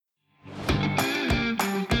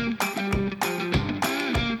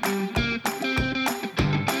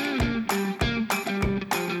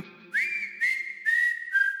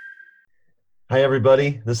Hi,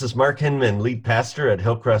 everybody. This is Mark Hinman, lead pastor at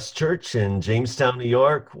Hillcrest Church in Jamestown, New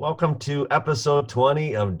York. Welcome to episode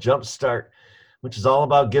 20 of Jumpstart, which is all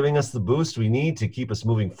about giving us the boost we need to keep us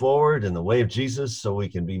moving forward in the way of Jesus so we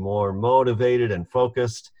can be more motivated and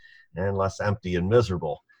focused and less empty and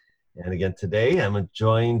miserable. And again, today I'm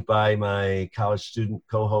joined by my college student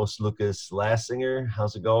co-host, Lucas Lassinger.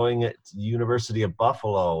 How's it going at the University of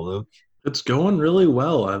Buffalo, Luke? It's going really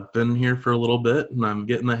well. I've been here for a little bit and I'm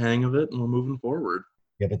getting the hang of it and we're moving forward.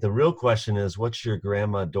 Yeah, but the real question is, what's your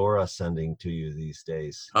grandma Dora sending to you these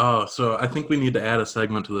days? Oh, so I think we need to add a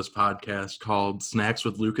segment to this podcast called Snacks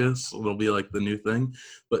with Lucas. It'll be like the new thing.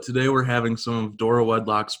 But today we're having some of Dora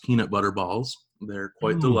Wedlock's peanut butter balls. They're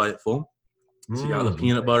quite Mm, delightful. So you got the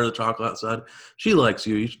peanut butter, the nice. chocolate outside. She likes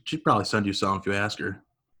you. She'd probably send you some if you ask her.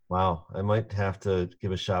 Wow, I might have to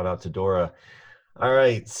give a shout out to Dora. All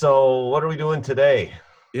right, so what are we doing today?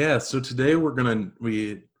 Yeah, so today we're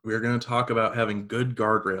gonna talk about having good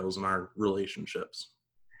guardrails in our relationships.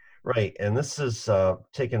 Right, and this is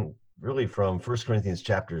taken really from First Corinthians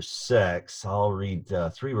chapter 6. I'll read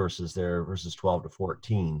three verses there, verses 12 to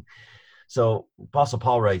 14. So Apostle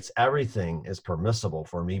Paul writes, everything is permissible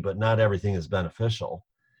for me, but not everything is beneficial.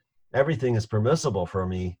 Everything is permissible for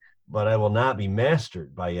me, but I will not be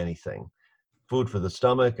mastered by anything. Food for the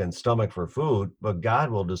stomach and stomach for food, but God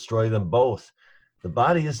will destroy them both. The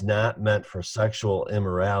body is not meant for sexual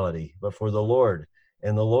immorality, but for the Lord,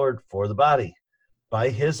 and the Lord for the body. By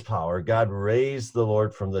his power, God raised the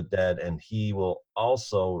Lord from the dead, and he will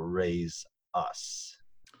also raise us.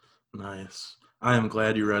 Nice. I am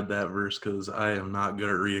glad you read that verse because I am not good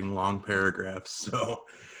at reading long paragraphs.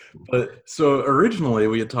 So originally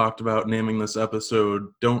we had talked about naming this episode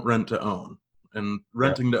 "Don't Rent to Own," and Yeah.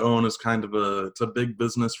 renting to own is kind of it's a big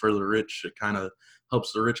business for the rich. It kind of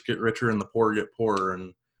helps the rich get richer and the poor get poorer.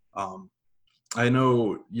 And um, I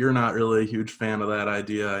know you're not really a huge fan of that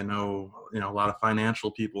idea. I know a lot of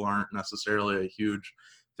financial people aren't necessarily a huge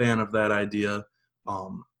fan of that idea.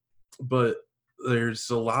 Um, but there's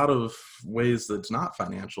a lot of ways that's not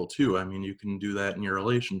financial too. I mean, you can do that in your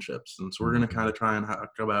relationships. And so we're going to kind Mhm. of try and talk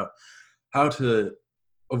about how to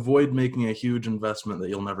avoid making a huge investment that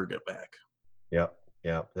you'll never get back. Yeah.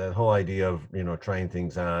 Yeah. That whole idea of, trying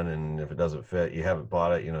things on, and if it doesn't fit, you haven't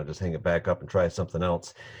bought it, just hang it back up and try something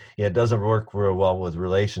else. Yeah, it doesn't work real well with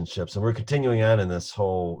relationships. And we're continuing on in this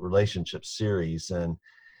whole relationship series. And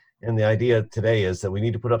the idea today is that we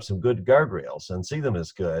need to put up some good guardrails and see them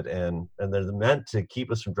as good. And they're meant to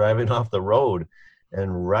keep us from driving off the road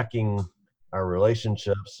and wrecking our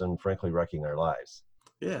relationships and frankly wrecking our lives.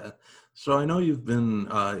 Yeah. So I know you've been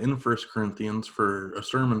in First Corinthians for a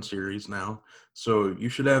sermon series now. So you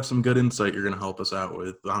should have some good insight you're going to help us out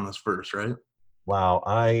with on this verse, right? Wow,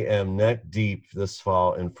 I am neck deep this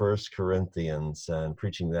fall in First Corinthians and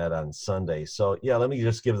preaching that on Sunday. So yeah, let me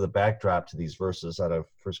just give the backdrop to these verses out of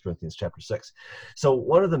First Corinthians chapter 6. So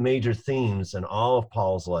one of the major themes in all of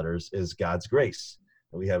Paul's letters is God's grace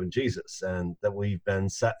that we have in Jesus and that we've been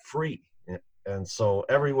set free. And so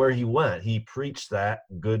everywhere he went, he preached that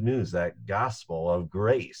good news, that gospel of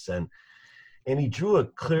grace. And he drew a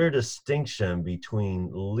clear distinction between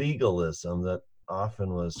legalism that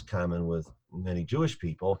often was common with many Jewish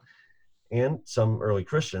people and some early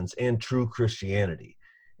Christians and true Christianity.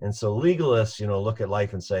 And so legalists, look at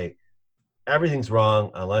life and say, everything's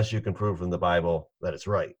wrong unless you can prove from the Bible that it's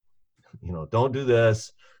right. Don't do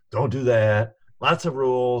this, don't do that. Lots of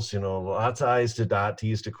rules, lots of I's to dot,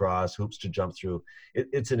 T's to cross, hoops to jump through.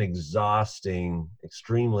 It's an exhausting,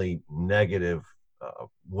 extremely negative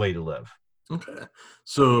way to live. Okay.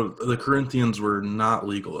 So the Corinthians were not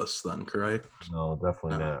legalists then, correct? No,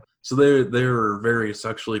 definitely No. not. So they were very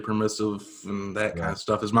sexually permissive and that kind Yeah. of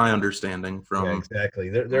stuff is my understanding Yeah, from exactly.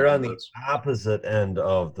 They're reading on the this. opposite end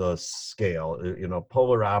of the scale,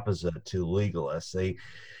 polar opposite to legalists. They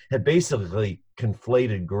had basically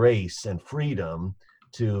conflated grace and freedom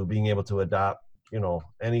to being able to adopt,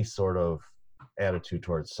 any sort of attitude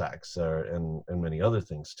towards sex and many other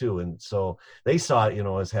things too. And so they saw it,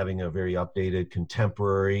 as having a very updated,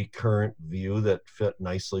 contemporary, current view that fit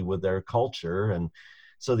nicely with their culture. And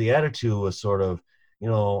so the attitude was sort of,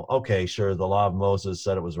 okay, sure, the law of Moses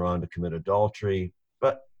said it was wrong to commit adultery,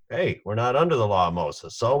 but hey, we're not under the law of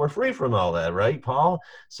Moses, so we're free from all that, right, Paul?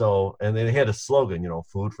 So, and they had a slogan,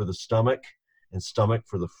 food for the stomach and stomach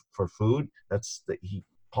for food. That's the he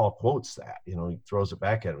Paul quotes that, he throws it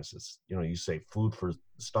back at him and says, you say food for the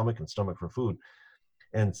stomach and stomach for food.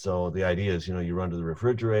 And so the idea is, you run to the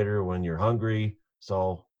refrigerator when you're hungry.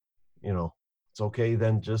 So, you know, it's okay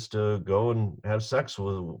then just to go and have sex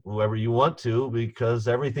with whoever you want to because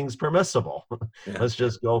everything's permissible. Yeah. Let's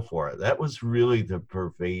just go for it. That was really the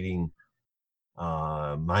pervading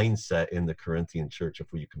mindset in the Corinthian church, if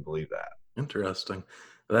you can believe that. Interesting.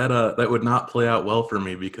 That would not play out well for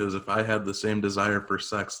me, because if I had the same desire for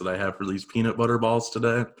sex that I have for these peanut butter balls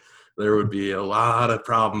today, there would be a lot of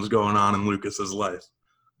problems going on in Lucas's life.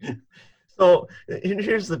 So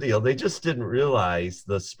here's the deal. They just didn't realize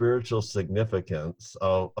the spiritual significance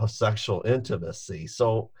of sexual intimacy.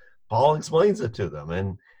 So Paul explains it to them.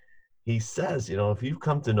 And he says, if you've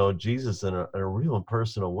come to know Jesus in a real and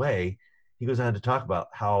personal way, he goes on to talk about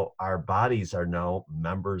how our bodies are now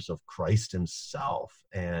members of Christ himself.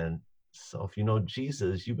 And so if you know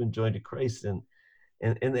Jesus, you've been joined to Christ. And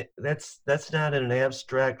that's not in an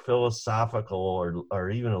abstract philosophical or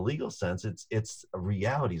even a legal sense. It's a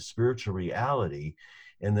reality, spiritual reality.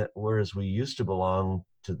 And that whereas we used to belong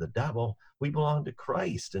to the devil, we belong to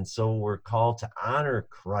Christ. And so we're called to honor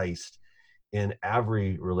Christ in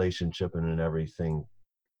every relationship and in everything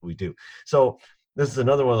we do. So this is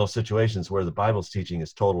another one of those situations where the Bible's teaching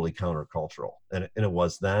is totally countercultural. And it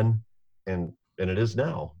was then, and it is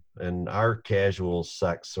now, in our casual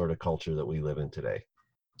sex sort of culture that we live in today.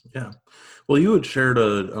 Yeah. Well, you had shared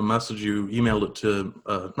a message, you emailed it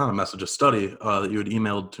to, not a message, a study that you had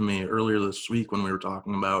emailed to me earlier this week when we were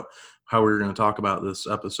talking about how we were going to talk about this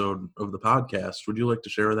episode of the podcast. Would you like to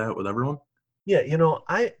share that with everyone? Yeah,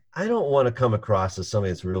 I don't want to come across as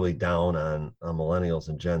somebody that's really down on millennials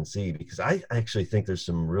and Gen Z, because I actually think there's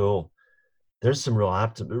some real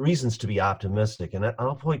reasons to be optimistic. And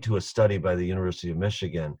I'll point to a study by the University of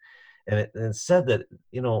Michigan, and it said that,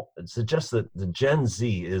 it suggests that the Gen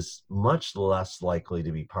Z is much less likely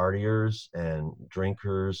to be partiers and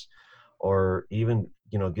drinkers, or even,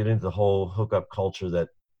 get into the whole hookup culture that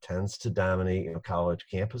tends to dominate, college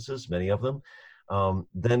campuses, many of them,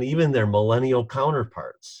 than even their millennial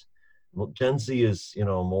counterparts. Well, Gen Z is,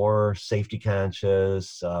 more safety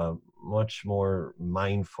conscious, much more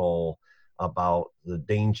mindful about the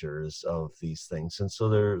dangers of these things, and so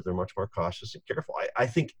they're much more cautious and careful. I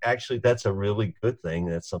think actually that's a really good thing.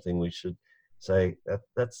 That's something we should say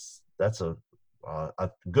that's a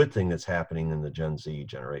good thing that's happening in the Gen Z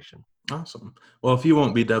generation. Awesome. Well, if you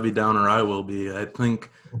won't be Debbie Downer, I will be. I think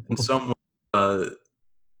in some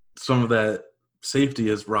of that safety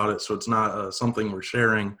has brought it, so it's not something we're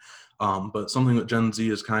sharing, but something that Gen Z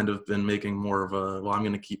has kind of been making more of a, well, I'm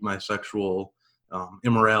going to keep my sexual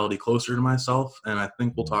immorality closer to myself, and I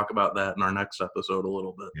think we'll talk about that in our next episode a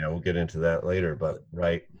little bit. Yeah, we'll get into that later, but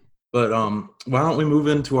right. But why don't we move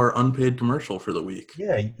into our unpaid commercial for the week?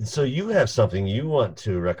 Yeah, so you have something you want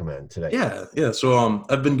to recommend today. Yeah. So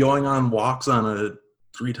I've been going on walks on a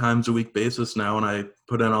 3 times a week basis now, and I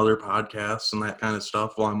put in other podcasts and that kind of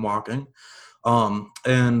stuff while I'm walking.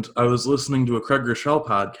 And I was listening to a Craig Rochelle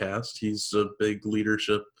podcast. He's a big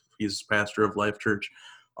leadership. He's pastor of Life Church.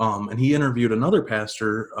 And he interviewed another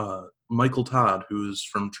pastor, Michael Todd, who's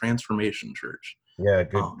from Transformation Church. Yeah,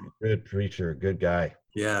 good preacher, good guy.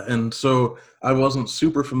 Yeah, and so I wasn't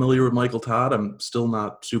super familiar with Michael Todd. I'm still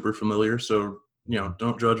not super familiar, so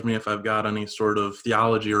don't judge me if I've got any sort of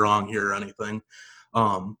theology wrong here or anything.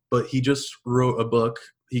 But he just wrote a book.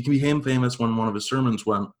 He became famous when one of his sermons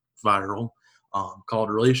went viral, called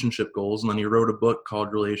Relationship Goals, and then he wrote a book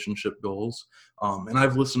called Relationship Goals. And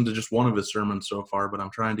I've listened to just one of his sermons so far, but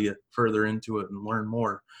I'm trying to get further into it and learn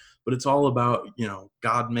more. But it's all about,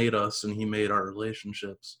 God made us and he made our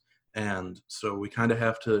relationships. And so we kind of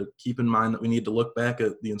have to keep in mind that we need to look back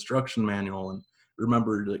at the instruction manual and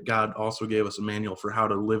remember that God also gave us a manual for how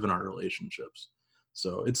to live in our relationships.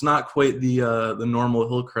 So it's not quite the normal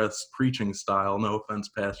Hillcrest preaching style. No offense,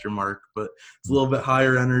 Pastor Mark, but it's a little bit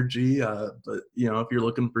higher energy. But if you're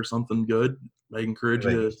looking for something good, I encourage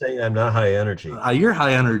you. You're saying I'm not high energy. You're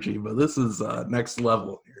high energy, but this is next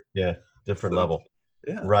level here. Yeah, different level.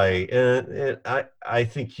 Yeah. Right. And I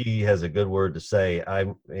think he has a good word to say.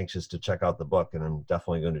 I'm anxious to check out the book, and I'm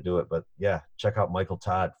definitely going to do it. But yeah, check out Michael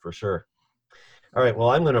Todd for sure. All right. Well,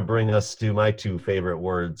 I'm going to bring us to my 2 favorite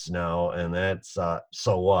words now, and that's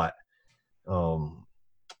so what?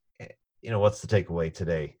 What's the takeaway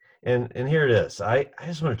today? And here it is. I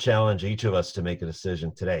just want to challenge each of us to make a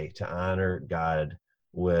decision today to honor God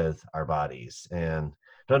with our bodies and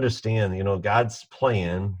to understand, God's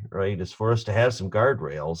plan, right, is for us to have some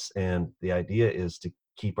guardrails. And the idea is to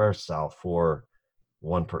keep ourselves for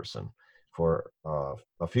one person, for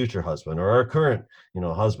a future husband or our current,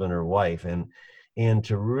 husband or wife, and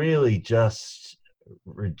to really just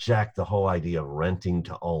reject the whole idea of renting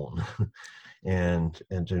to own. and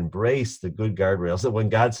to embrace the good guardrails that when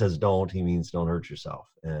God says don't, he means don't hurt yourself,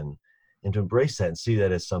 and to embrace that and see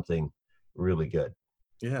that as something really good.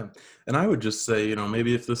 Yeah. And I would just say,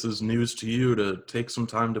 maybe if this is news to you, to take some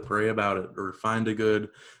time to pray about it or find a good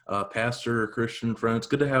pastor or Christian friend. It's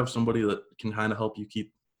good to have somebody that can kind of help you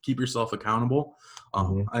keep yourself accountable.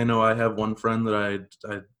 Hmm. I know I have one friend that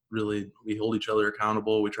I really, we hold each other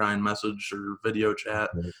accountable. We try and message or video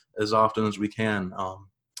chat as often as we can.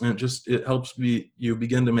 And it helps you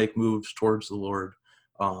begin to make moves towards the Lord.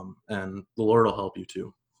 And the Lord will help you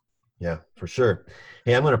too. Yeah, for sure.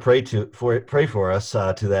 Hey, I'm going to pray for us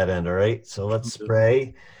to that end. All right. So let's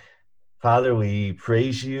pray. Father, we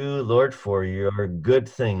praise you, Lord, for your good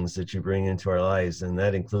things that you bring into our lives, and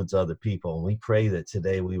that includes other people. And we pray that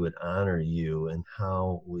today we would honor you and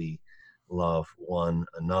how we love one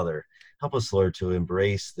another. Help us, Lord, to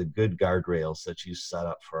embrace the good guardrails that you set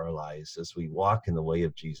up for our lives as we walk in the way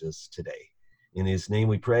of Jesus today. In his name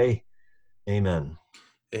we pray. Amen.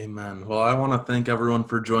 Amen. Well, I want to thank everyone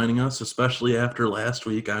for joining us, especially after last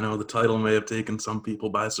week. I know the title may have taken some people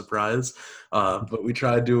by surprise, but we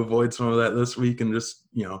tried to avoid some of that this week and just,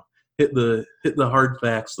 hit the hard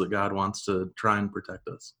facts that God wants to try and protect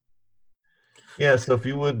us. Yeah, so if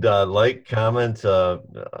you would like, comment,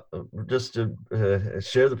 just to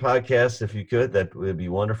share the podcast if you could, that would be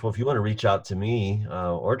wonderful. If you want to reach out to me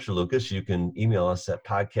or to Lucas, you can email us at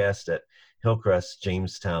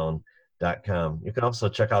podcast@hillcrestjamestown.com. You can also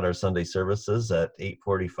check out our Sunday services at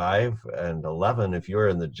 8:45 and 11. If you're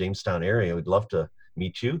in the Jamestown area, we'd love to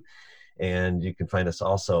meet you. And you can find us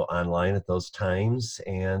also online at those times,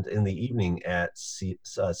 and in the evening at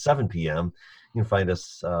 7 p.m. You can find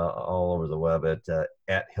us all over the web at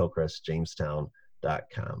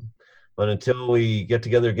hillcrestjamestown.com. But until we get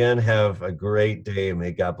together again, have a great day, and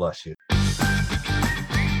may God bless you.